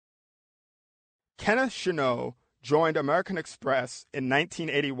Kenneth Chenault joined American Express in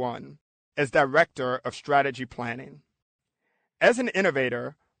 1981 as Director of Strategy Planning. As an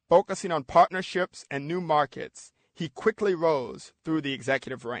innovator, focusing on partnerships and new markets, he quickly rose through the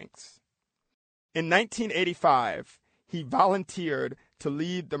executive ranks. In 1985, he volunteered to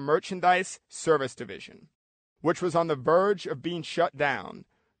lead the Merchandise Service Division, which was on the verge of being shut down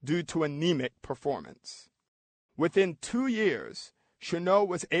due to anemic performance. Within 2 years, Chenault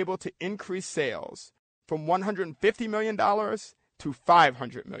was able to increase sales from $150 million to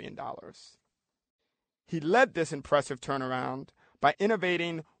 $500 million. He led this impressive turnaround by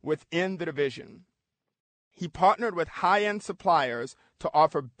innovating within the division. He partnered with high-end suppliers to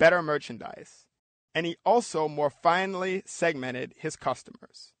offer better merchandise, and he also more finely segmented his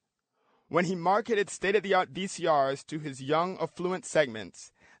customers. When he marketed state-of-the-art VCRs to his young, affluent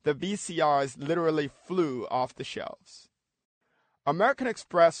segments, the VCRs literally flew off the shelves. American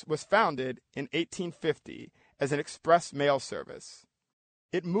Express was founded in 1850 as an express mail service.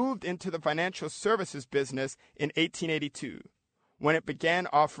 It moved into the financial services business in 1882, when it began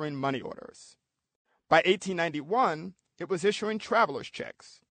offering money orders. By 1891, it was issuing traveler's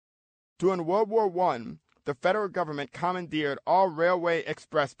checks. During World War I, the federal government commandeered all railway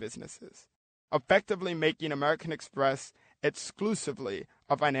express businesses, effectively making American Express exclusively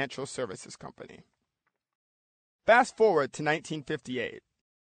a financial services company. Fast forward to 1958,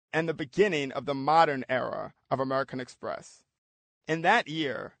 and the beginning of the modern era of American Express. In that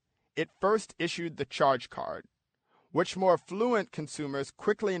year, it first issued the charge card, which more affluent consumers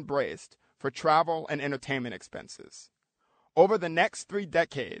quickly embraced for travel and entertainment expenses. Over the next 3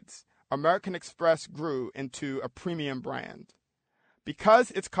 decades, American Express grew into a premium brand. Because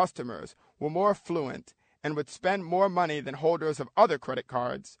its customers were more affluent and would spend more money than holders of other credit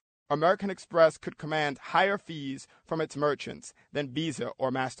cards, American Express could command higher fees from its merchants than Visa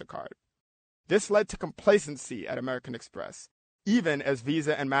or MasterCard. This led to complacency at American Express, even as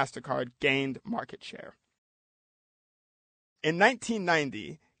Visa and MasterCard gained market share. In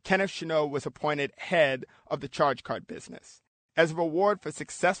 1990, Kenneth Chenault was appointed head of the charge card business as a reward for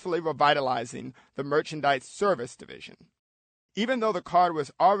successfully revitalizing the merchandise service division. Even though the card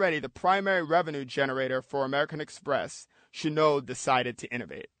was already the primary revenue generator for American Express, Chenault decided to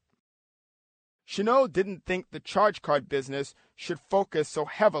innovate. Chenault didn't think the charge card business should focus so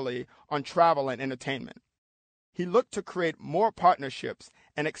heavily on travel and entertainment. He looked to create more partnerships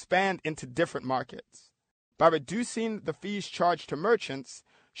and expand into different markets. By reducing the fees charged to merchants,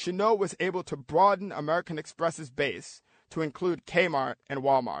 Chenault was able to broaden American Express's base to include Kmart and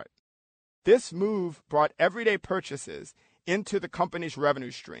Walmart. This move brought everyday purchases into the company's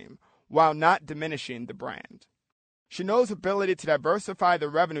revenue stream while not diminishing the brand. Chenault's ability to diversify the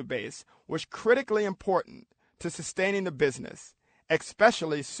revenue base was critically important to sustaining the business,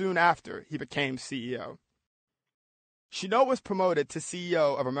 especially soon after he became CEO. Chenault was promoted to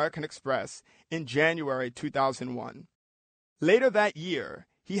CEO of American Express in January 2001. Later that year,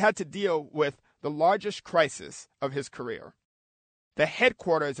 he had to deal with the largest crisis of his career. The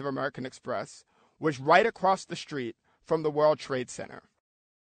headquarters of American Express was right across the street from the World Trade Center.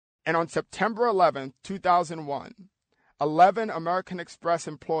 And on September 11, 2001, 11 American Express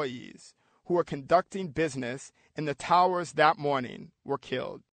employees who were conducting business in the towers that morning were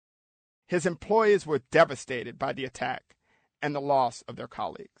killed. His employees were devastated by the attack and the loss of their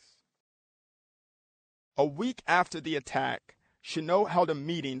colleagues. A week after the attack, Chenault held a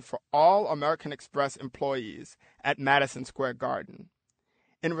meeting for all American Express employees at Madison Square Garden.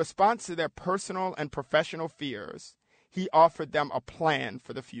 In response to their personal and professional fears, he offered them a plan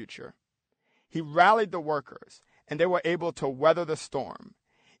for the future. He rallied the workers, and they were able to weather the storm,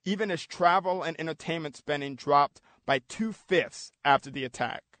 even as travel and entertainment spending dropped by 2/5 after the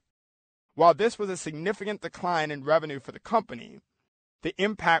attack. While this was a significant decline in revenue for the company, the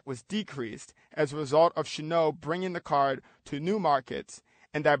impact was decreased as a result of Chenault bringing the card to new markets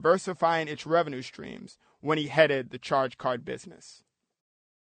and diversifying its revenue streams when he headed the charge card business.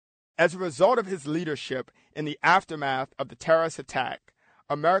 As a result of his leadership in the aftermath of the terrorist attack,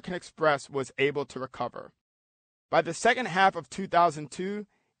 American Express was able to recover. By the second half of 2002,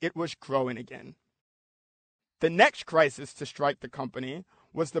 it was growing again. The next crisis to strike the company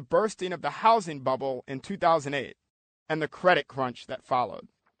was the bursting of the housing bubble in 2008 and the credit crunch that followed.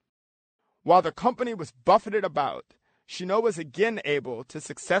 While the company was buffeted about, Chenault was again able to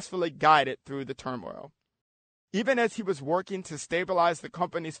successfully guide it through the turmoil. Even as he was working to stabilize the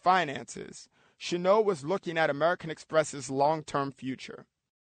company's finances, Chenault was looking at American Express's long-term future.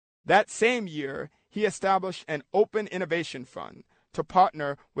 That same year, he established an open innovation fund to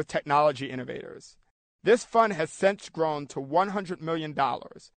partner with technology innovators. This fund has since grown to $100 million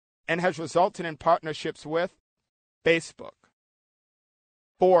and has resulted in partnerships with Facebook,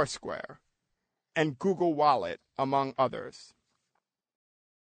 Foursquare, and Google Wallet, among others.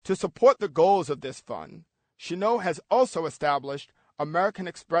 To support the goals of this fund, Chenault has also established American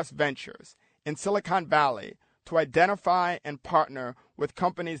Express Ventures in Silicon Valley to identify and partner with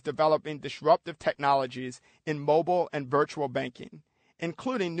companies developing disruptive technologies in mobile and virtual banking,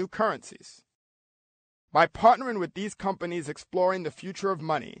 including new currencies. By partnering with these companies exploring the future of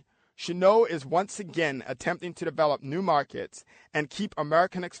money, Chenault is once again attempting to develop new markets and keep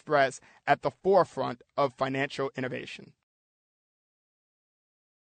American Express at the forefront of financial innovation.